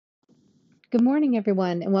Good morning,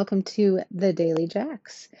 everyone, and welcome to the Daily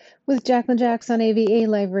Jacks. With Jacqueline Jacks on AVA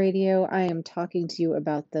Live Radio, I am talking to you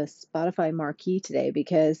about the Spotify marquee today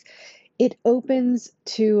because it opens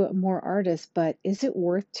to more artists, but is it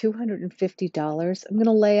worth $250? I'm going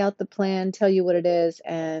to lay out the plan, tell you what it is,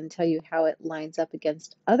 and tell you how it lines up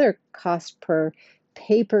against other cost per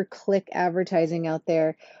pay-per-click advertising out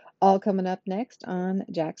there, all coming up next on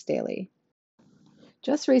Jacks Daily.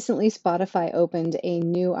 Just recently, Spotify opened a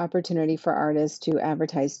new opportunity for artists to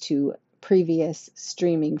advertise to previous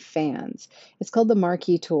streaming fans. It's called the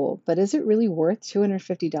Marquee tool, but is it really worth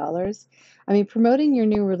 $250? I mean, promoting your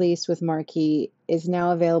new release with Marquee is now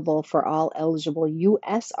available for all eligible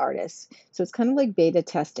US artists. So it's kind of like beta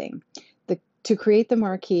testing. To create the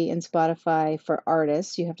Marquee in Spotify for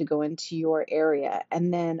artists, you have to go into your area,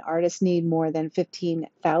 and then artists need more than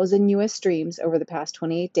 15,000 US streams over the past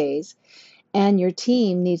 28 days and your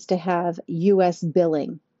team needs to have US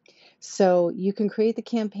billing. So you can create the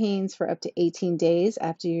campaigns for up to 18 days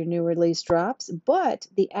after your new release drops, but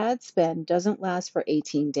the ad spend doesn't last for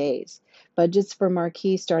 18 days. Budgets for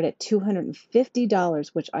Marquee start at $250,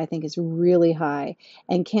 which I think is really high,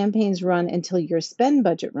 and campaigns run until your spend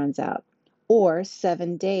budget runs out, or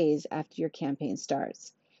 7 days after your campaign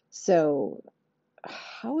starts. So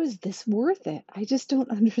how is this worth it? I just don't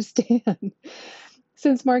understand.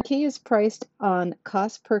 Since Marquee is priced on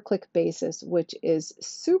cost per click basis, which is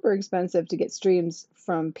super expensive to get streams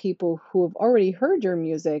from people who have already heard your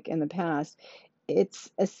music in the past, it's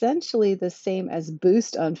essentially the same as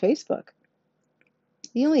Boost on Facebook.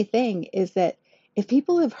 The only thing is that if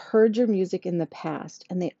people have heard your music in the past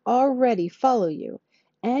and they already follow you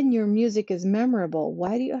and your music is memorable,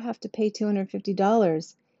 why do you have to pay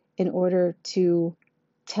 $250 in order to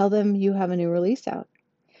tell them you have a new release out?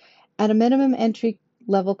 At a minimum entry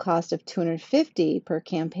level cost of $250 per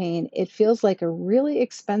campaign, it feels like a really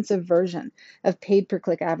expensive version of paid per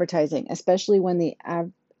click advertising, especially when the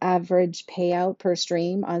average payout per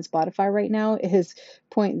stream on Spotify right now is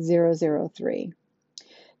 0.003.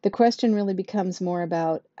 The question really becomes more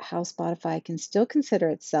about how Spotify can still consider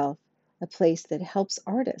itself a place that helps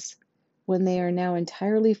artists when they are now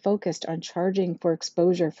entirely focused on charging for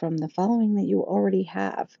exposure from the following that you already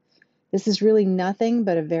have. This is really nothing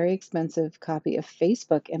but a very expensive copy of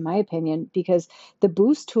Facebook, in my opinion, because the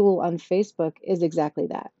Boost tool on Facebook is exactly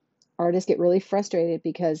that. Artists get really frustrated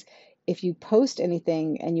because if you post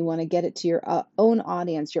anything and you want to get it to your own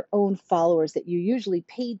audience, your own followers that you usually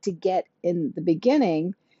paid to get in the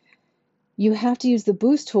beginning, you have to use the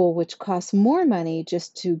Boost tool, which costs more money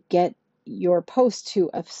just to get your post to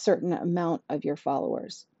a certain amount of your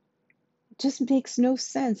followers. It just makes no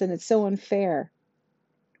sense and it's so unfair.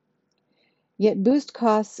 Yet Boost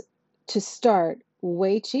costs to start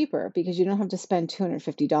way cheaper because you don't have to spend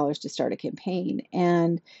 $250 to start a campaign.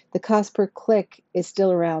 And the cost per click is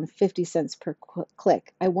still around 50 cents per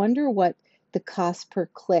click. I wonder what the cost per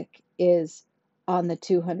click is on the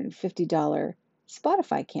 $250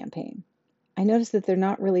 Spotify campaign. I noticed that they're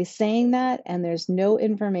not really saying that, and there's no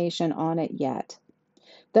information on it yet.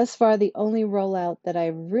 Thus far, the only rollout that I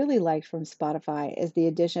really liked from Spotify is the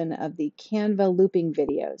addition of the Canva looping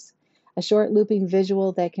videos, a short looping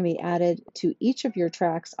visual that can be added to each of your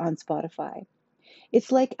tracks on Spotify.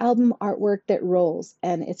 It's like album artwork that rolls,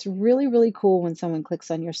 and it's really, really cool when someone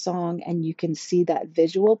clicks on your song and you can see that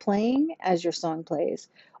visual playing as your song plays.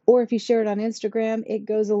 Or if you share it on Instagram, it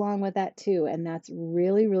goes along with that too, and that's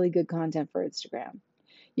really, really good content for Instagram.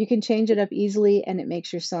 You can change it up easily and it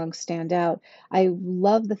makes your song stand out. I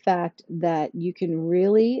love the fact that you can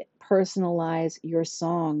really personalize your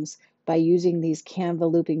songs by using these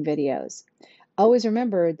Canva looping videos. Always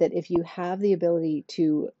remember that if you have the ability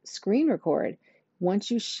to screen record, once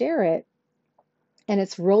you share it and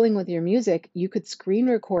it's rolling with your music, you could screen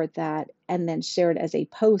record that and then share it as a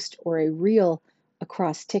post or a reel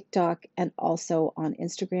across TikTok and also on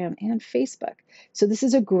Instagram and Facebook. So this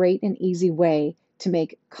is a great and easy way to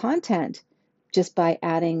make content just by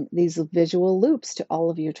adding these visual loops to all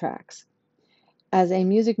of your tracks. As a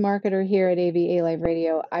music marketer here at AVA Live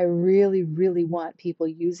Radio, I really, really want people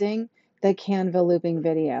using the Canva looping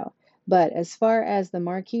video. But as far as the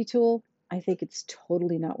Marquee tool, I think it's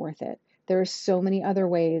totally not worth it. There are so many other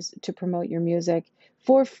ways to promote your music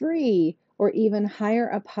for free or even hire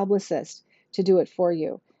a publicist to do it for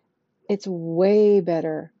you. It's way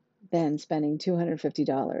better than spending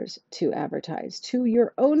 $250 to advertise to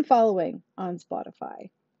your own following on Spotify.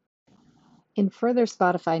 In further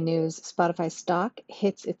Spotify news, Spotify stock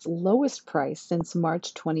hits its lowest price since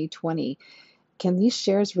March 2020. Can these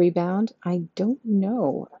shares rebound? I don't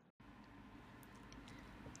know.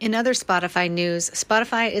 In other Spotify news,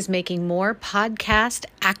 Spotify is making more podcast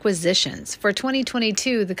acquisitions. For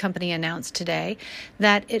 2022, the company announced today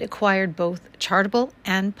that it acquired both Chartable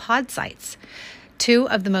and Podsights, two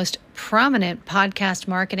of the most prominent podcast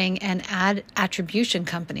marketing and ad attribution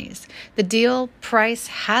companies. The deal price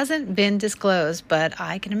hasn't been disclosed, but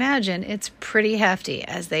I can imagine it's pretty hefty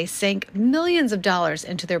as they sink millions of dollars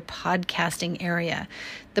into their podcasting area.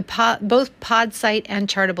 Both Podsight and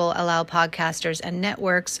Chartable allow podcasters and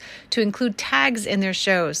networks to include tags in their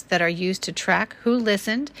shows that are used to track who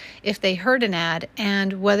listened, if they heard an ad,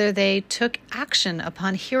 and whether they took action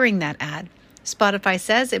upon hearing that ad. Spotify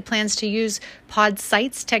says it plans to use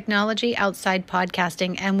Podsight's technology outside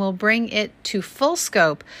podcasting and will bring it to full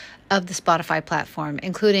scope of the Spotify platform,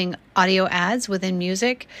 including audio ads within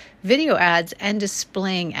music, video ads, and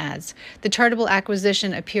displaying ads. The Chartable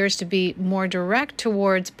acquisition appears to be more direct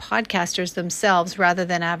towards podcasters themselves rather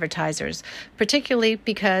than advertisers, particularly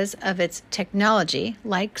because of its technology,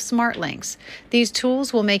 like Smart Links. These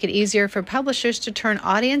tools will make it easier for publishers to turn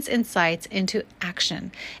audience insights into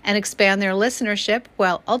action and expand their listenership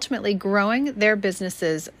while ultimately growing their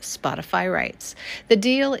businesses' Spotify rights. The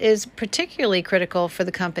deal is particularly critical for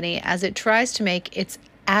the company as it tries to make its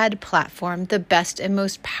ad platform the best and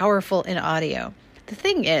most powerful in audio. The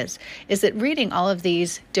thing is that reading all of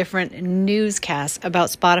these different newscasts about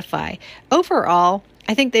Spotify, overall,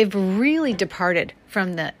 I think they've really departed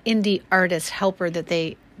from the indie artist helper that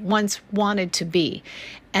they once wanted to be.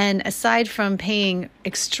 And aside from paying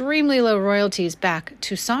extremely low royalties back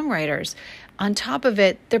to songwriters, on top of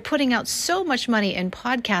it, they're putting out so much money in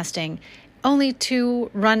podcasting only to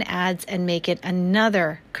run ads and make it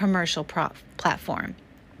another commercial platform.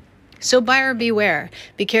 So buyer beware.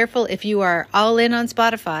 Be careful if you are all in on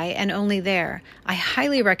Spotify and only there. I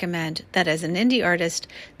highly recommend that as an indie artist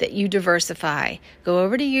that you diversify. Go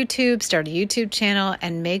over to YouTube, start a YouTube channel,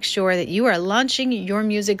 and make sure that you are launching your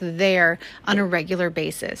music there on a regular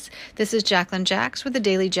basis. This is Jacqueline Jax with the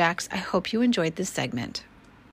Daily Jax. I hope you enjoyed this segment.